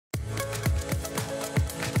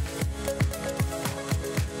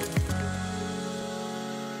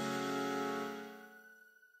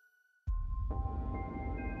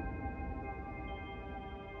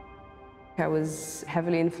I was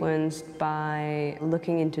heavily influenced by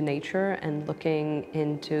looking into nature and looking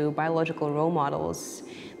into biological role models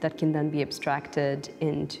that can then be abstracted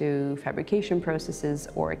into fabrication processes,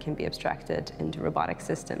 or it can be abstracted into robotic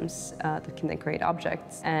systems that can then create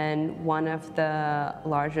objects. And one of the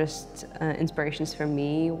largest inspirations for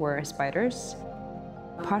me were spiders.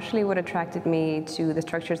 Partially what attracted me to the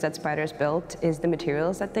structures that spiders built is the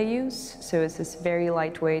materials that they use. So it's this very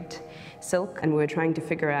lightweight silk, and we're trying to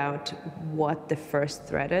figure out what the first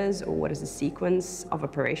thread is, or what is the sequence of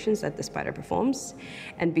operations that the spider performs.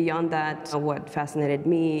 And beyond that, what fascinated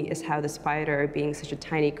me is how the spider, being such a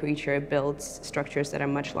tiny creature, builds structures that are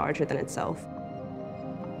much larger than itself.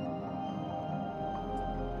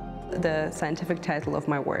 The scientific title of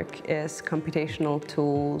my work is Computational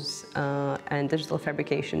Tools and Digital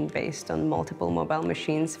Fabrication based on Multiple Mobile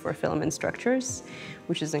Machines for Filament Structures,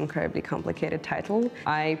 which is an incredibly complicated title.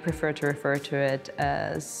 I prefer to refer to it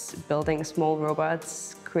as building small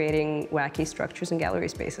robots, creating wacky structures in gallery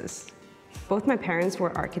spaces. Both my parents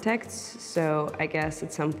were architects, so I guess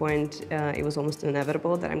at some point it was almost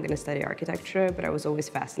inevitable that I'm going to study architecture, but I was always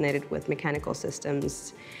fascinated with mechanical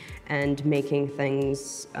systems and making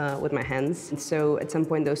things with my hands. And so at some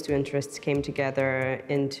point those two interests came together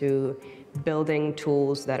into building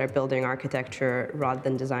tools that are building architecture rather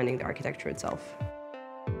than designing the architecture itself.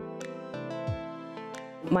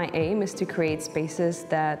 My aim is to create spaces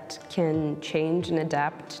that can change and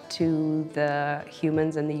adapt to the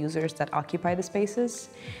humans and the users that occupy the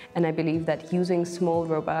spaces. And I believe that using small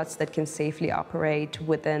robots that can safely operate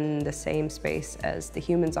within the same space as the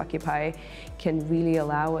humans occupy can really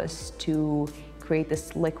allow us to create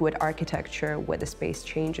this liquid architecture where the space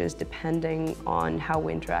changes depending on how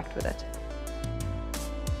we interact with it.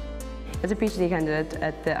 As a PhD candidate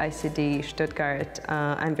at the ICD Stuttgart,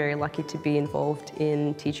 I'm very lucky to be involved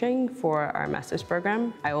in teaching for our master's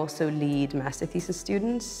program. I also lead master thesis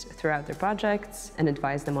students throughout their projects and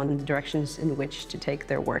advise them on the directions in which to take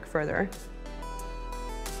their work further.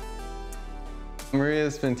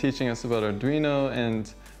 Maria's been teaching us about Arduino,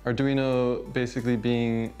 and Arduino basically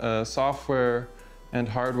being a software and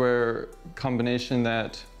hardware combination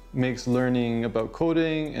that makes learning about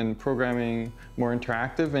coding and programming more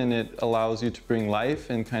interactive, and it allows you to bring life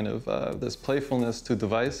and kind of this playfulness to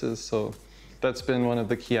devices. So that's been one of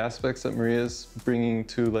the key aspects that Maria's bringing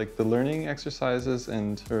to the learning exercises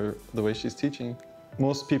and the way she's teaching.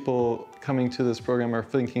 Most people coming to this program are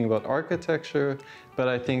thinking about architecture, but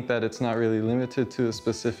I think that it's not really limited to a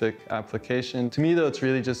specific application. To me though, it's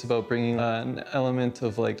really just about bringing an element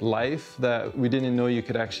of life that we didn't know you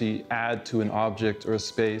could actually add to an object or a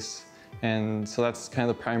space. And so that's kind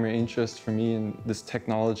of the primary interest for me in this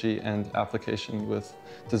technology and application with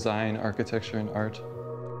design, architecture, and art.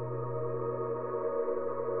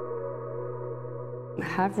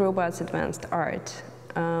 Have robots advanced art?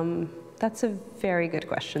 That's a very good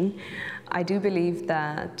question. I do believe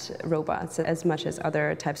that robots, as much as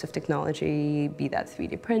other types of technology, be that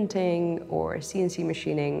 3D printing or CNC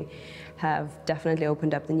machining, have definitely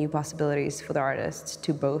opened up the new possibilities for the artists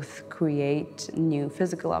to both create new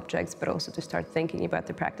physical objects, but also to start thinking about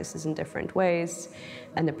the practices in different ways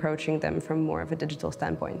and approaching them from more of a digital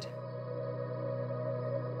standpoint.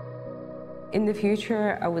 In the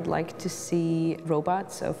future, I would like to see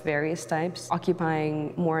robots of various types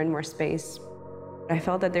occupying more and more space. I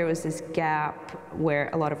felt that there was this gap where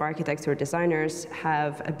a lot of architects or designers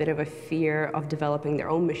have a bit of a fear of developing their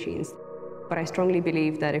own machines. But I strongly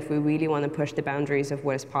believe that if we really want to push the boundaries of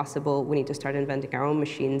what is possible, we need to start inventing our own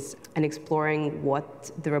machines and exploring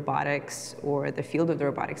what the robotics or the field of the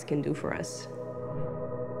robotics can do for us.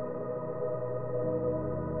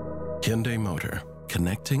 Hyundai Motor,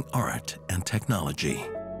 connecting art and technology.